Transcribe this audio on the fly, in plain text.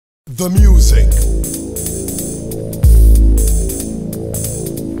The music.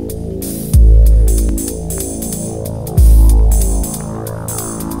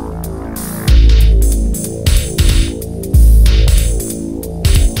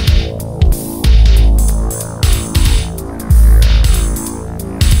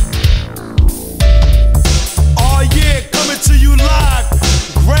 Oh yeah, coming to you live,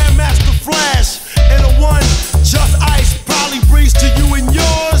 Grandmaster Flash, and the one Just Ice probably brings to you and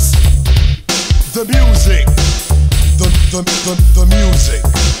yours. The music. The music.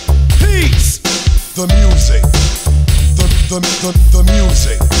 Peace. The music. The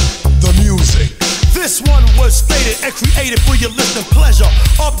music. The music. This one was stated and created for your listening pleasure,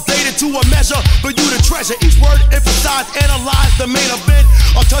 updated to a measure for you to treasure. Each word emphasize, analyze the main event.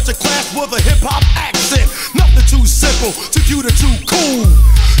 A touch of class with a hip-hop accent. Nothing too simple, too cute or too cool.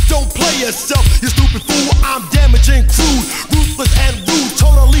 Don't play yourself, you stupid fool. I'm damaging, crude, ruthless and rude,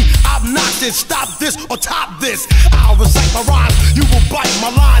 totally obnoxious. Stop this or top this. I'll recite my rhymes, you will bite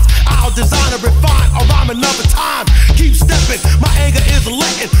my lines. I'll design and refine a rhyme another time. Keep stepping, my anger is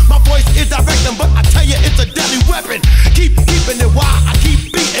letting, my voice is directing, but I tell you it's a deadly weapon. Keep keeping it while I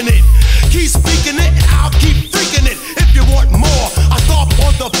keep beating it. Keep speaking it and I'll keep freaking it. If you want more, I stomp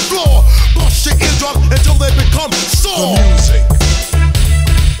on the floor, bust your eardrums until they become sore. The music.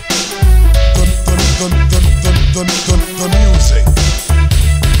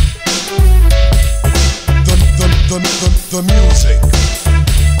 The music. The music.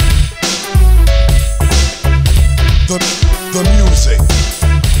 The music.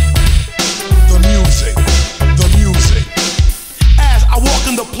 The music. The music. As I walk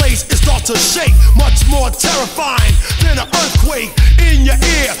in the place, it starts to shake, much more terrifying than an earthquake in your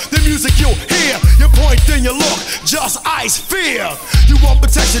ear. The music you'll hear, you point then you look, Just Ice fear. You want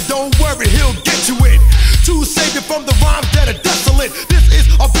protection, don't worry, he'll get you it. To save you from the rhymes that are desolate. This is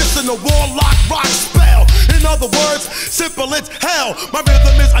abyss in a warlock rock spell. In other words, simple it's hell. My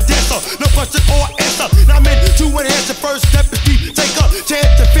rhythm is a dancer, no question or answer. Now I'm meant to enhance your first step is deep. Take a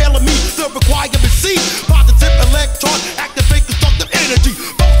chance to fail at me, the requirement C. Positive electron, activate constructive energy.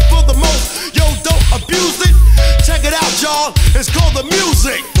 Both for the most, yo, don't abuse it. Check it out, y'all, it's called the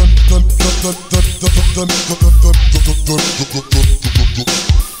music. The music.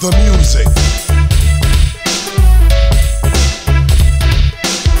 The music.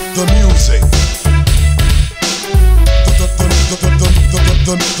 The music.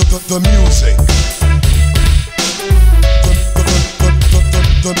 The music.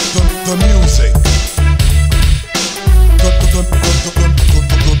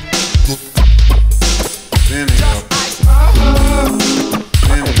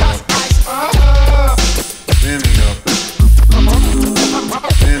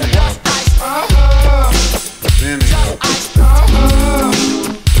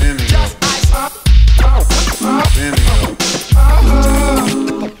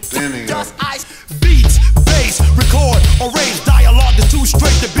 Beats, bass, record, arrange, dialogue is too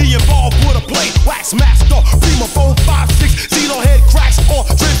straight to be involved with a play. Wax master, Prima 456, CeeLo head cracks or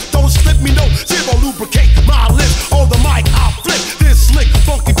drift. Don't slip me no zero, lubricate my lips. On the mic, I'll flip this slick,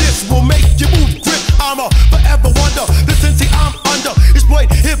 funky this will make you move grip. I'm a forever wonder, the sensei I'm under.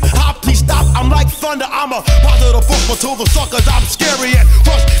 Exploit hip hop, please stop, I'm like thunder. I'm a positive football to the suckers, I'm scary and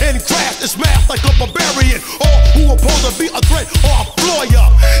crush and crash and smash like a barbarian. Or who oppose to be a threat or a floor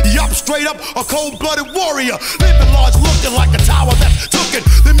ya. Yup, straight up a cold-blooded warrior. Living large, looking like a tower that's tooken.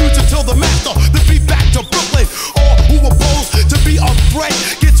 The music till the master, the beat back to Brooklyn. Or who oppose to be a threat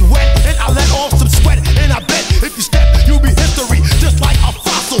gets wet and I let off some sweat. And I bet if you step, you'll be history. Just like a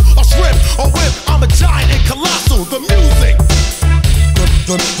fossil, a shrimp, a whip. I'm a giant and colossal. The music.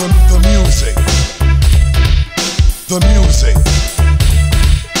 The music. The music.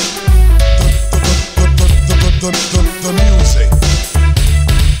 The music.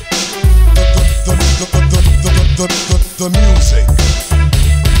 The music.